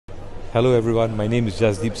Hello everyone, my name is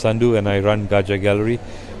Jasdeep Sandhu and I run Gajah Gallery.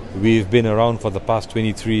 We've been around for the past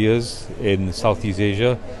 23 years in Southeast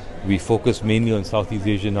Asia. We focus mainly on Southeast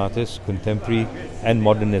Asian artists, contemporary and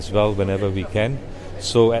modern as well whenever we can.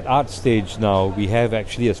 So at Art Stage now we have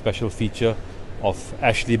actually a special feature of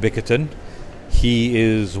Ashley Bickerton. He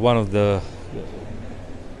is one of the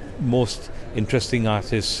most interesting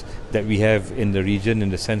artists that we have in the region, in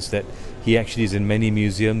the sense that he actually is in many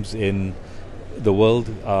museums in the world,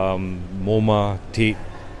 MoMA, Tate,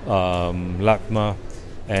 LACMA,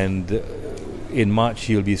 and in March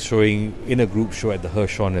he'll be showing in a group show at the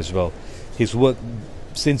Hirshhorn as well. His work,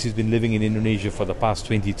 since he's been living in Indonesia for the past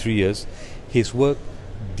 23 years, his work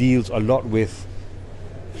deals a lot with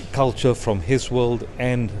culture from his world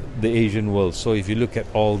and the Asian world. So if you look at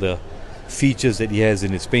all the features that he has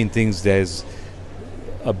in his paintings, there's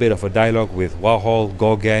a bit of a dialogue with Warhol,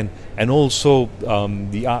 Gauguin, and also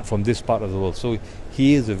the art from this part of the world. So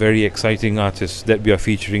he is a very exciting artist that we are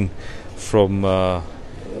featuring from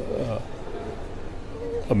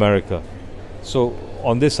America. So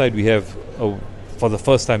on this side we have, for the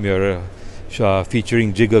first time, we are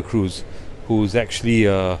featuring Jigger Cruz, who's actually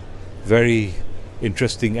a very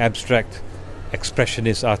interesting abstract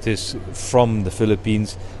expressionist artist from the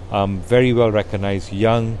Philippines, very well recognized,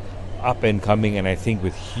 young, up and coming, and I think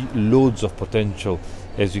with loads of potential.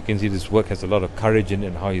 As you can see, this work has a lot of courage in it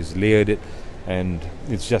and how he's layered it, and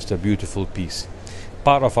it's just a beautiful piece.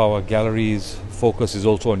 Part of our gallery's focus is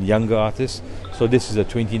also on younger artists. So this is a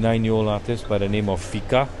 29-year-old artist by the name of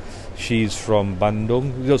Fika. She's from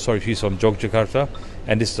she's from Yogyakarta,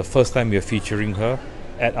 and this is the first time we are featuring her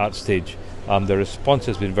at Art Stage. The response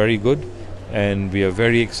has been very good, and we are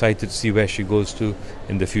very excited to see where she goes to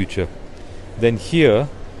in the future. Then here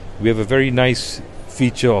we have a very nice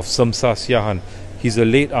feature of Samsa Siahan. He's a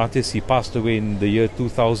late artist. He passed away in the year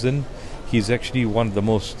 2000. He's actually one of the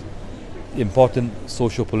most important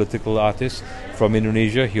socio-political artists from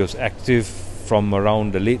Indonesia. He was active from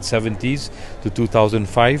around the late 70s to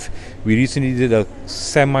 2005. We recently did a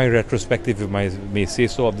semi-retrospective, if I may say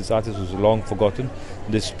so, of this artist who's long forgotten.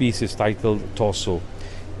 This piece is titled Torso.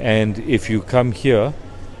 And if you come here,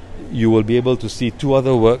 you will be able to see two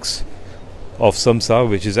other works of Samsa,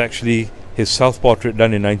 which is actually his self-portrait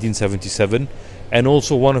done in 1977, and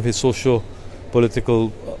also one of his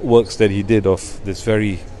socio-political works that he did of this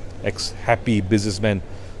very happy businessman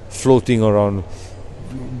floating around,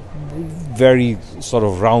 very sort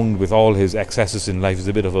of round with all his excesses in life. He's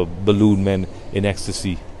a bit of a balloon man in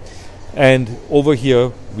ecstasy. And over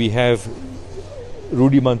here we have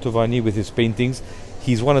Rudy Mantovani with his paintings.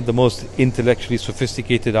 He's one of the most intellectually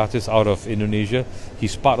sophisticated artists out of Indonesia.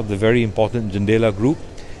 He's part of the very important Jendela group.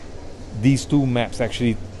 These two maps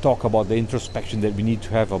actually talk about the introspection that we need to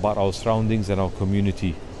have about our surroundings and our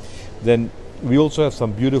community. Then we also have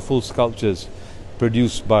some beautiful sculptures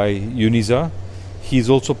produced by Yuniza. He's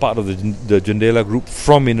also part of the Jendela group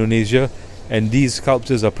from Indonesia, and these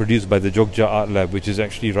sculptures are produced by the Jogja Art Lab, which is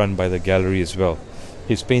actually run by the gallery as well.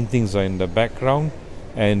 His paintings are in the background,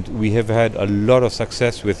 and we have had a lot of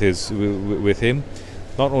success with him,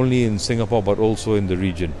 not only in Singapore but also in the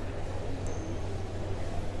region.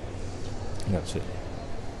 That's it.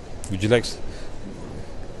 Would you like?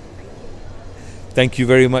 Thank you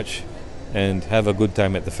very much, and have a good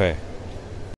time at the fair.